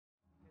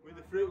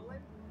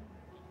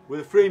We're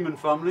the Freeman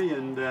Family,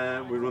 and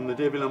we run the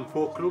Davy Lamp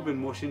Folk Club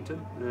in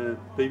Washington,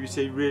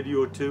 BBC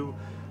Radio 2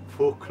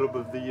 Folk Club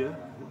of the Year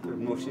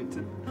in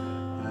Washington,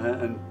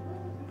 and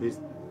he's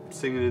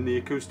singing in the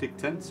acoustic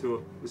tent,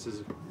 so this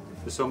is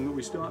the song that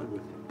we started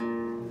with.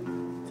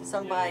 It's a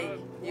song by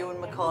Ewan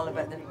McCall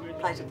about the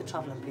plight of the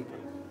travelling people.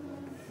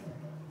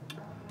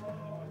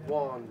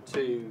 1,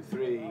 2,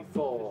 3,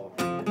 4.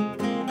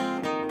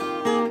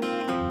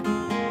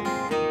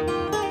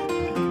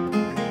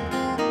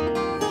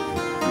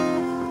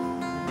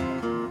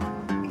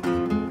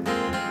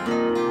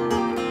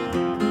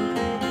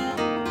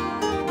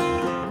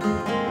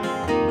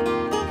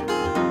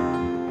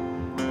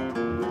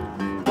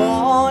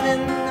 Born in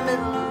the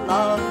middle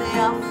of the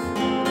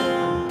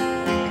afternoon,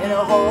 in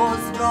a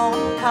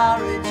horse-drawn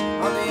carriage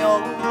on the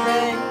old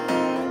A5.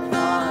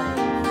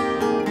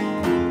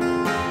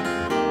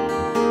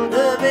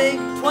 The big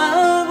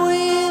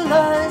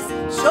 12-wheelers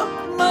shook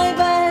my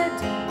bed.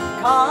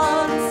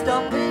 Can't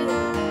stop it,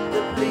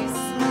 the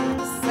policeman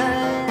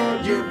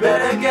said. You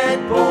better get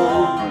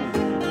born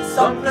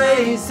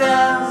someplace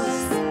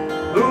else.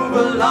 Move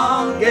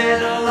along,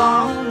 get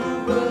along,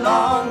 move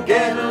along,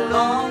 get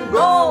along.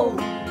 Go,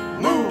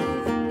 move,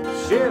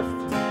 shift.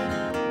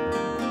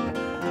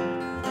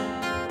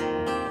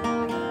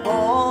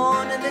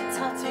 Born in the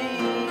tatty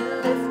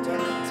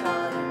lifting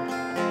time,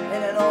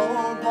 in an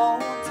old wall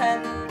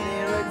tent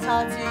near a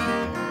tatty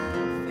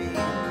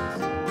field.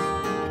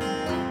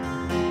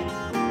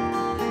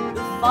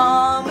 The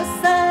farmer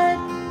said,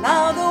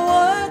 now the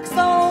work's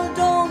all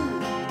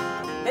done,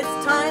 it's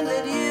time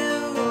that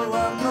you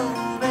are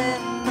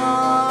moving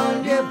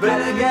on. You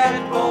better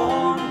get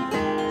born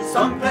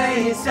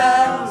someplace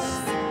else.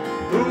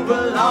 Move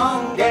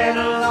along, get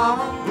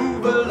along,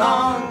 move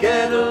along,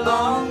 get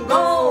along.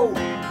 Go,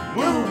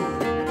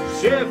 move,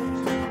 shift.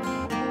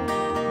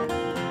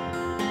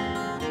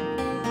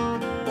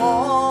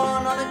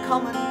 Born on a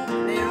common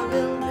near a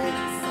building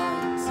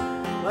site,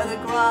 where the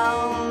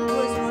ground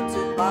was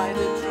rooted by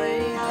the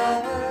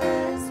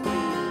trailer's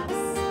wheels.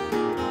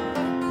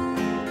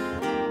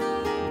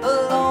 The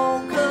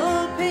local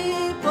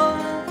people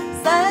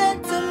said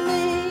to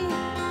me,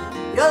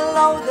 you'll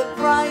know the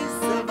price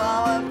of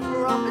our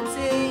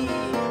property.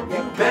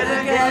 You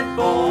better get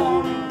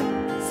born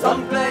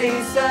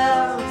someplace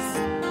else.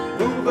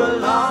 Move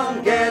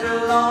along, get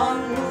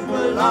along, move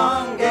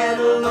along, get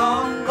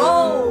along.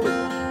 Go,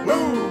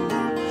 move,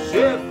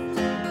 shift.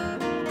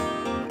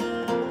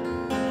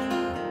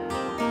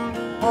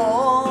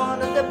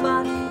 Born at the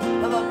back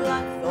of a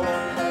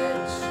blackthorn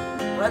hedge,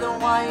 where the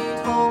white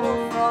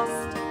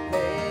hoarfrost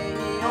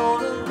lay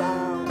all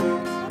around.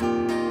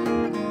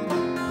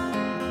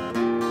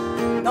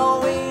 No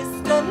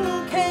eastern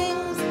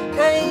kings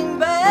came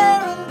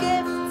bearing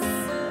gifts,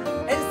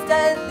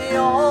 instead the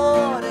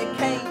order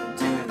came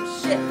to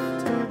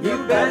shift. You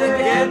better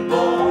get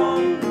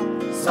born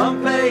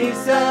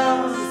someplace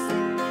else.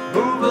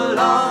 Move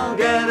along,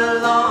 get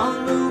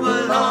along, move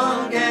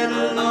along, get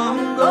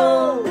along.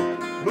 Go,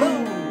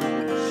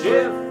 move,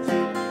 shift.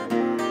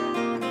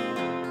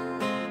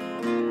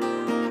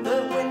 The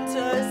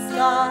winter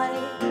sky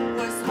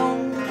was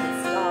hung with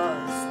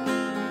stars,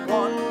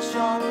 one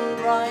shone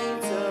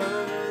brighter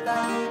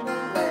than the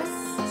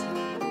rest.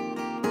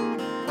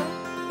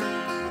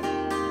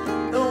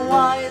 The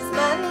wise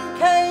men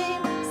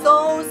came so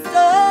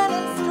stern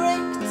and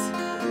strict,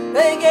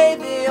 they gave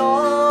the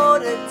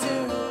order to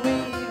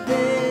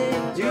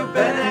evict. You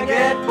better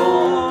get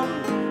born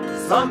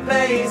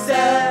someplace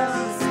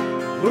else.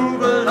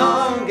 Move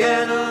along,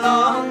 get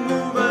along,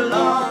 move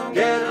along,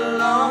 get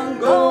along.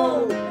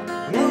 Go,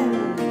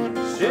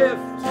 move, shift.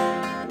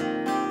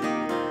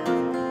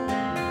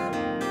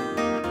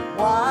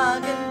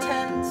 Wagon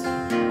tent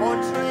or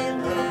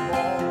trailer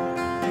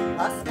born,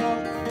 last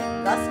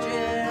month, last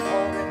year,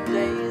 or in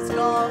days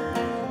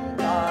gone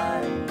by.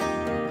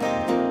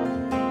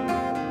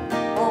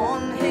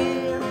 Born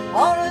here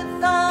or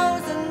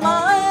 1,000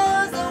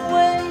 miles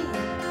away,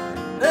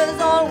 there's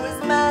always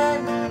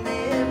men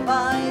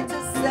nearby to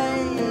say,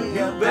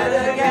 you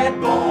better get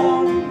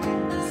born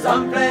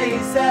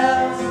someplace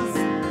else.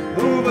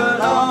 Move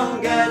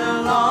along, get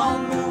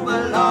along, move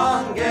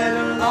along, get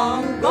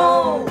along.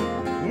 Go,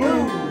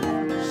 move,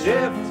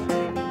 shift.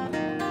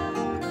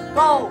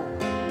 Go,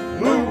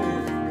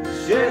 move,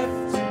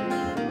 shift.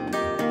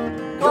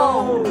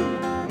 Go,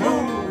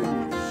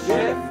 move,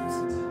 shift.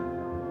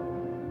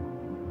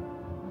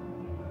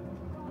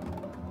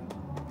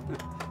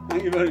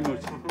 Thank you very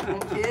much.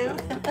 Thank you.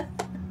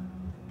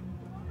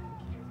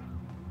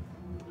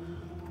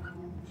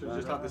 Should have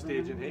just had the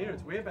stage in here,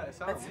 it's way better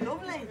sound. That's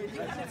lovely. You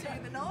can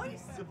do the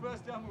noise. It's the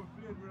first time we've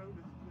played around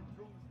with